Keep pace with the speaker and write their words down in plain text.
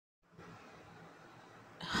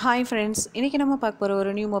Hi friends, இன்றைக்கி நம்ம பார்க்க போகிற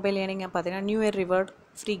ஒரு நியூ மொபைல் ஏர்னிங் ஆப் பார்த்தீங்கன்னா new year reward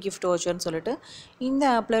free gift வச்சோன்னு சொல்லிட்டு இந்த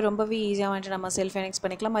ஆப்பில் ரொம்பவே ஈஸியாக வந்துட்டு நம்ம செல்ஃப் ஏர்னிங்ஸ்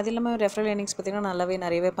பண்ணிக்கலாம். அது இல்லாமல் ரெஃபரல் ஏர்னிங்ஸ் பார்த்திங்கன்னா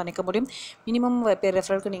நிறையவே பண்ணிக்க முடியும். மினிமம் பேர்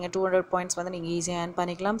ரெஃபரலுக்கு நீங்கள் 200 பாயிண்ட்ஸ் வந்து நீங்கள் ஈஸியாக ஏர்ன்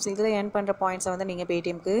பண்ணிக்கலாம். ஸோ இதில் ஏர்ன் பண்ணுற பாயிண்ட்ஸை வந்து நீங்கள்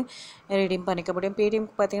பேடிஎம்க்கு ரெடீம் பண்ணிக்க முடியும்.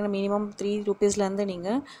 பேடிஎம்க்கு பார்த்தீங்கன்னா மினிமம் 3 ரூபீஸ்லேருந்து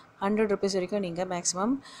நீங்கள் 100 ரூபீஸ் வரைக்கும் நீங்கள்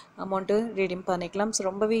மேக்ஸிமம் அமௌண்ட்டு ரெடீம் பண்ணிக்கலாம். ஸோ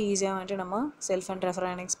ரொம்பவே ஈஸியாக வந்துட்டு நம்ம செல்ஃப் அண்ட்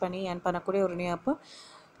ரெஃபரல் ஏர்னிங்ஸ் பண்ணி ஏர்ன் பண்ணக்கூடிய ஒரு நியூ ஆப்பு.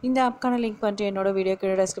 இந்த ஆப்க்கான லிங்க் பண்ணிட்டு என்னோட வீடியோ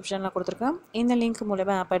கீழே டிஸ்கிரிப்ஷனில் கொடுத்துருக்கேன். இந்த லிங்க்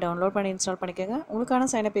மூலமாக ஆப்பை டவுன்லோட் பண்ணி இன்ஸ்டால் பண்ணிக்கோங்க. உங்களுக்கான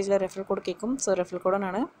சைனப் பேஜில் ரெஃபரல் கோட் கேட்கும். ஸோ ரெஃபரல் கோட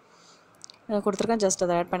நான் கொடுத்துருக்கேன், ஜஸ்ட்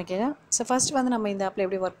அதை ஆட் பண்ணிக்கோங்க. ஸோ ஃபஸ்ட் வந்து நம்ம இந்த ஆப்பில்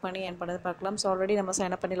எப்படி ஒர்க் பண்ணி ஏர்ன் பண்ணது பார்க்கலாம். ஸோ ஆல்ரெடி நம்ம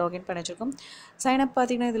சைனப் பண்ணி லாகின் பண்ணி வச்சுருக்கோம். சைனப்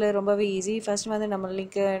பார்த்திங்கன்னா இதில் ரொம்பவே ஈஸி. ஃபஸ்ட் வந்து நம்ம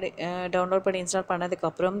லிங்க்கை டவுன்லோட் பண்ணி இன்ஸ்டால்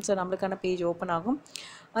பண்ணதுக்கப்புறம் ஸோ நம்மளுக்கான பேஜ் ஓப்பன் ஆகும்.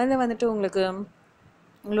 அதில் வந்துட்டு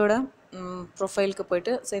உங்களோட ப்ரொஃபைலுக்கு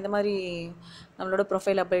போய்ட்டு ஸோ இந்த மாதிரி நம்மளோட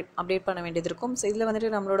ப்ரொஃபைல் அப்டேட் பண்ண வேண்டியது இருக்கும். ஸோ இதில்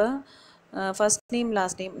வந்துட்டு நம்மளோட ஃபர்ஸ்ட் நேம்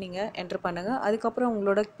லாஸ்ட் நேம் நீங்கள் என்ட்ரு பண்ணுங்கள். அதுக்கப்புறம்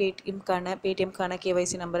உங்களோட பேடிஎம்க்கான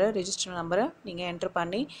கேஒய்சி நம்பரை ரெஜிஸ்டர் நம்பரை நீங்கள் என்ட்ரு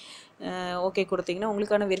பண்ணி ஓகே கொடுத்தீங்கன்னா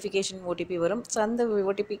உங்களுக்கான வெரிஃபிகேஷன் ஓடிபி வரும். ஸோ அந்த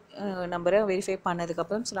ஓடிபி நம்பரை வெரிஃபை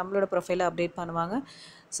பண்ணதுக்கப்புறம் ஸோ நம்மளோட ப்ரொஃபைலை அப்டேட் பண்ணுவாங்க.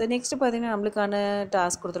 ஸோ நெக்ஸ்ட்டு பார்த்தீங்கன்னா நம்மளுக்கான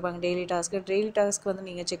டாஸ்க் கொடுத்துருப்பாங்க, டெய்லி டாஸ்க்கு வந்து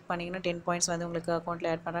நீங்கள் செக் பண்ணிங்கன்னா 10 பாயிண்ட்ஸ் வந்து உங்களுக்கு அக்கௌண்ட்டில்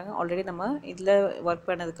ஆட் பண்ணுறாங்க. ஆல்ரெடி நம்ம இதில் ஒர்க்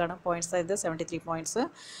பண்ணதுக்கான பாயிண்ட்ஸ் தான் இது 73 பாயிண்ட்ஸு.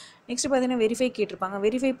 நெக்ஸ்ட்டு பார்த்தீங்கன்னா வெரிஃபை கேட்டிருப்பாங்க.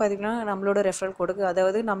 வெரிஃபை பார்த்தீங்கன்னா நம்மளோட ரெஃபரல் கோடுக்கு,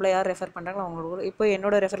 அதாவது நம்மளை யார் ரெஃபர் பண்ணுறாங்களோ அவங்களோட இப்போ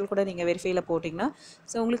என்னோட ரெஃபரல் கூட நீங்கள் வெரிஃபையில் போட்டிங்கன்னா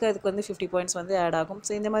ஸோ உங்களுக்கு அதுக்கு வந்து 50 பாயிண்ட்ஸ் வந்து ஆட் ஆகும்.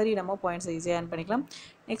 ஸோ இந்த மாதிரி நம்ம பாயிண்ட்ஸ் ஈஸியாக ஆட் பண்ணிக்கலாம்.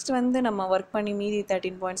 நெக்ஸ்ட் வந்து நம்ம ஒர்க் பண்ணி மீதி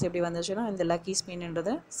 13 பாயிண்ட்ஸ் எப்படி வந்துச்சுன்னா இந்த லக்கி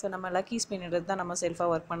ஸ்பின்ன்றது. ஸோ நம்ம லக்கி ஸ்பின்ன்றது தான் நம்ம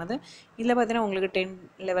செல்ஃபாக ஒர்க் பண்ணது. இதில் பார்த்தீங்கன்னா உங்களுக்கு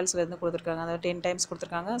 10 லெவல்ஸ்லேருந்து கொடுத்துருக்காங்க, அதாவது 10 டைம்ஸ்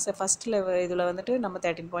கொடுத்துருக்காங்க. ஸோ ஃபஸ்ட் இதில் வந்துட்டு நம்ம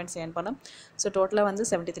 13 பாயிண்ட்ஸ் ஏர்ன் பண்ணோம். ஸோ டோட்டலாக வந்து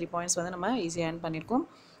 73 பாயிண்ட்ஸ் வந்து நம்ம ஈஸியாக ஏர்ன் பண்ணியிருக்கோம்.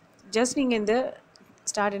 ஜஸ்ட் நீங்கள் இந்த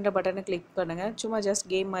ஸ்டார்ட் என்ற பட்டனை கிளிக் பண்ணுங்கள். சும்மா ஜஸ்ட்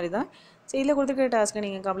கேம் மாதிரி தான். ஸோ இதில் கொடுத்துருக்க டாஸ்க்கை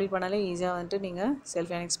நீங்கள் கம்ப்ளீட் பண்ணாலே ஈஸியாக வந்துட்டு நீங்கள்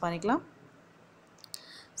செல்ஃப் ஏர்னிங்ஸ் பண்ணிக்கலாம்.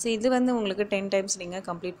 ஸோ இது வந்து உங்களுக்கு 10 டைம்ஸ் நீங்கள்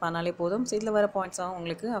கம்ப்ளீட் பண்ணாலே போதும். ஸோ இதில் வர பாயிண்ட்ஸாகவும்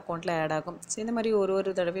உங்களுக்கு அக்கௌண்ட்டில் ஆட் ஆகும். ஸோ இந்த மாதிரி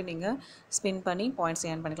ஒரு தடவையும் நீங்கள் ஸ்பின் பண்ணி பாயிண்ட்ஸ்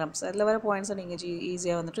ஏர்ன் பண்ணிக்கலாம். ஸோ அதில் வர பாயிண்ட்ஸை நீங்கள்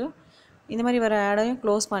ஈஸியாக வந்துட்டு இந்த மாதிரி வர ஆடையும்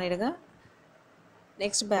க்ளோஸ் பண்ணிவிடுங்க.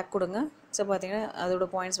 நெக்ஸ்ட் பேக் கொடுங்க. ஸோ பார்த்தீங்கன்னா அதோட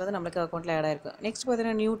பாயிண்ட்ஸ் வந்து நம்மளுக்கு அக்கௌண்ட்டில் ஆட் ஆகிருக்கு. நெக்ஸ்ட்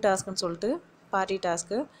பார்த்தீங்கன்னா நியூ டாஸ்க்குன்னு சொல்லிட்டு பார்ட்டி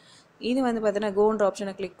டாஸ்க்கு. இது வந்து பார்த்தீங்கன்னா கோன்ற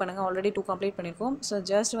ஆப்ஷனை கிளிக் பண்ணுங்கள். ஆல்ரெடி 2 கம்ப்ளீட் பண்ணியிருக்கோம். ஸோ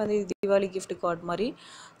ஜஸ்ட் வந்து தீபாவளி கிஃப்ட் கார்டு மாதிரி.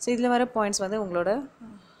 ஸோ இதில் வர பாயிண்ட்ஸ் வந்து உங்களோட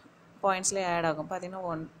பாயிண்ட்ஸ்லேயே ஆட் ஆகும். பார்த்தீங்கன்னா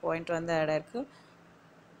 1 பாயிண்ட் வந்து ஆட் ஆகிருக்கு.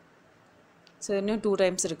 ஸோ இன்னும் 2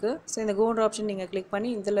 டைம்ஸ் இருக்குது. ஸோ இந்த கோன்ற ஆப்ஷன் நீங்கள் கிளிக்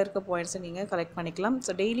பண்ணி இதில் இருக்க பாயிண்ட்ஸை நீங்கள் கலெக்ட் பண்ணிக்கலாம்.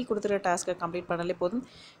 ஸோ டெய்லி கொடுத்துருக்க டாஸ்க்கை கம்ப்ளீட் பண்ணாலே போதும்.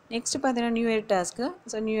 நெக்ஸ்ட்டு பார்த்தீங்கன்னா new year task.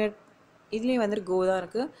 So new year இதுலேயும் வந்துட்டு கோ தான்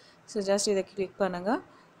இருக்குது. ஸோ ஜஸ்ட் இதை கிளிக் பண்ணுங்கள்.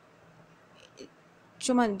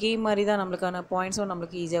 சும்மா கேம் மாதிரி தான் நம்மளுக்கான பாயிண்ட்ஸும்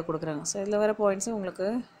நம்மளுக்கு ஈஸியாக கொடுக்குறாங்க. ஸோ இதில் வர பாயிண்ட்ஸும் உங்களுக்கு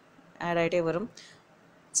ஆட் ஆகிட்டே வரும்.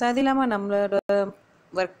 ஸோ அது இல்லாமல் நம்மளோட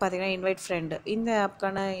ஒர்க் பார்த்திங்கன்னா இன்வைட் ஃப்ரெண்டு, இந்த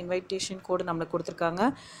ஆப்க்கான இன்வைட்டேஷன் கோடு நம்மளுக்கு கொடுத்துருக்காங்க.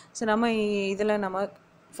 ஸோ நம்ம இதில் நம்ம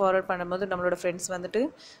ஃபார்வர்ட் பண்ணும்போது நம்மளோட ஃப்ரெண்ட்ஸ் வந்துட்டு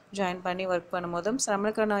ஜாயின் பண்ணி ஒர்க் பண்ணும்போதும் ஸோ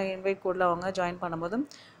நம்மளுக்கான இன்வைட் கோடில் அவங்க ஜாயின் பண்ணும்போதும்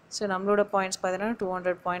ஸோ நம்மளோட பாயிண்ட்ஸ் பார்த்திங்கன்னா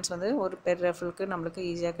 200 பாயிண்ட்ஸ் வந்து ஒரு பெர் ரெஃபரலுக்கு நம்மளுக்கு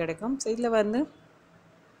ஈஸியாக கிடைக்கும். ஸோ இதில் வந்து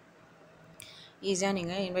ஈஸியாக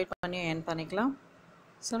நீங்கள் இன்வைட் பண்ணி ஏர்ன் பண்ணிக்கலாம்.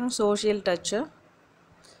 So social Dutch.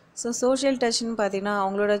 So social டச்சுன்னு பார்த்தீங்கன்னா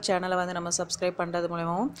அவங்களோட சேனலை வந்து நம்ம சப்ஸ்கிரைப் பண்ணுறது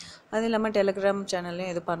மூலமாகவும் அது இல்லாமல் டெலிகிராம்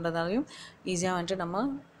சேனல்லையும் இது பண்ணுறதாலையும் ஈஸியாக வந்துட்டு நம்ம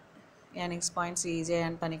ஏர்னிங்ஸ் பாயிண்ட்ஸ் ஈஸியாக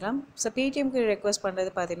ஏர்ன் பண்ணிக்கலாம். ஸோ பேடிஎம்க்கு ரெக்வஸ்ட்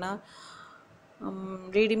பண்ணுறது பார்த்திங்கன்னா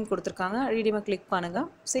ரீடீம் கொடுத்துருக்காங்க. ரீடீமை கிளிக் பண்ணுங்கள்.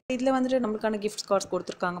 ஸோ இதில் வந்துட்டு நம்மளுக்கான கிஃப்ட் கார்ட்ஸ்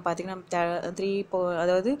கொடுத்துருக்காங்க. பார்த்திங்கன்னா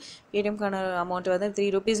அதாவது பேடிஎம்க்கான அமௌண்ட் வந்து 3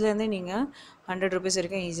 ரூபீஸ்லேருந்து நீங்கள் 100 ரூபீஸ்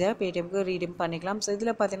வரைக்கும் ஈஸியாக பேடிஎம்க்கு ரீடீம் பண்ணிக்கலாம். ஸோ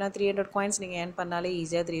இதில் பார்த்தீங்கன்னா 300 காயின்ஸ் நீங்கள் ஏர்ன் பண்ணாலே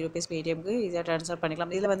ஈஸியாக 3 ரூபீஸ் பேடிஎம்க்கு ஈஸியாக ட்ரான்ஸ்ஃபர்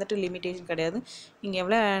பண்ணிக்கலாம். இதில் வந்துட்டு லிமிட்டேஷன் கிடையாது. நீங்கள்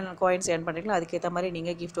எவ்வளோ காயின்ஸ் ஏர்ன் பண்ணுறீங்களோ அதுக்கேற்ற மாதிரி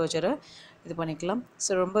நீங்கள் கிஃப்ட் வச்சரை இது பண்ணிக்கலாம்.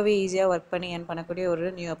 ஸோ ரொம்பவே ஈஸியாக ஒர்க் பண்ணி ஏர்ன் பண்ணக்கூடிய ஒரு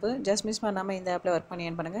நியூ ஆப்பு. ஜஸ்ட் மிஸ் பண்ணாமல் இந்த ஆப்பில் ஒர்க் பண்ணி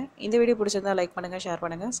ஏர்ன் பண்ணுங்கள். இந்த வீடியோ பிடிச்சிருந்தால் லைக் பண்ணுங்கள், ஷேர்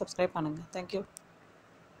பண்ணுங்கள், சப்ஸ்கிரைப் பண்ணுங்கள். தேங்க்யூ.